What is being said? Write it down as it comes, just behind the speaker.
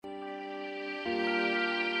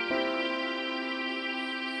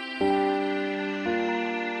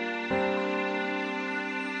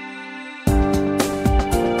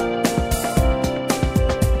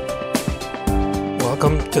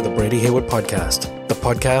Haywood Podcast, the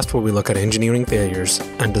podcast where we look at engineering failures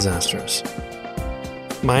and disasters.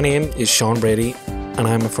 My name is Sean Brady, and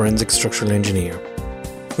I'm a forensic structural engineer,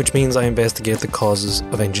 which means I investigate the causes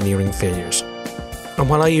of engineering failures. And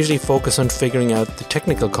while I usually focus on figuring out the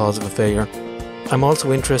technical cause of a failure, I'm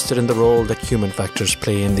also interested in the role that human factors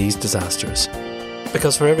play in these disasters.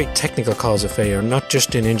 Because for every technical cause of failure, not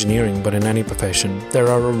just in engineering but in any profession, there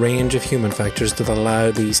are a range of human factors that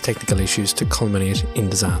allow these technical issues to culminate in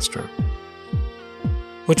disaster.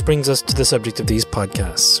 Which brings us to the subject of these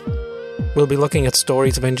podcasts. We'll be looking at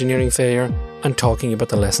stories of engineering failure and talking about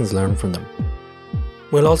the lessons learned from them.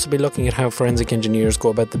 We'll also be looking at how forensic engineers go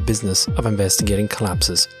about the business of investigating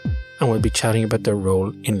collapses, and we'll be chatting about their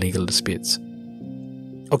role in legal disputes.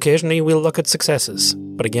 Occasionally we'll look at successes,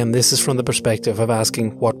 but again this is from the perspective of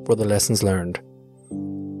asking what were the lessons learned.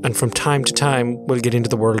 And from time to time we'll get into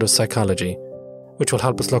the world of psychology, which will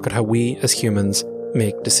help us look at how we as humans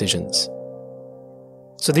make decisions.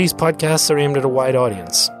 So these podcasts are aimed at a wide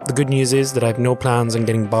audience. The good news is that I have no plans on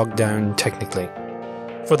getting bogged down technically.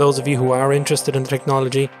 For those of you who are interested in the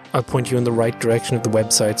technology, I'll point you in the right direction of the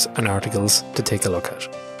websites and articles to take a look at.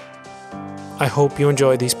 I hope you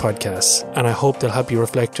enjoy these podcasts, and I hope they'll help you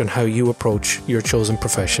reflect on how you approach your chosen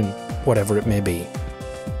profession, whatever it may be.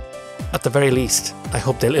 At the very least, I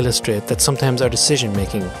hope they'll illustrate that sometimes our decision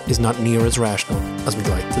making is not near as rational as we'd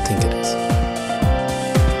like to think it is.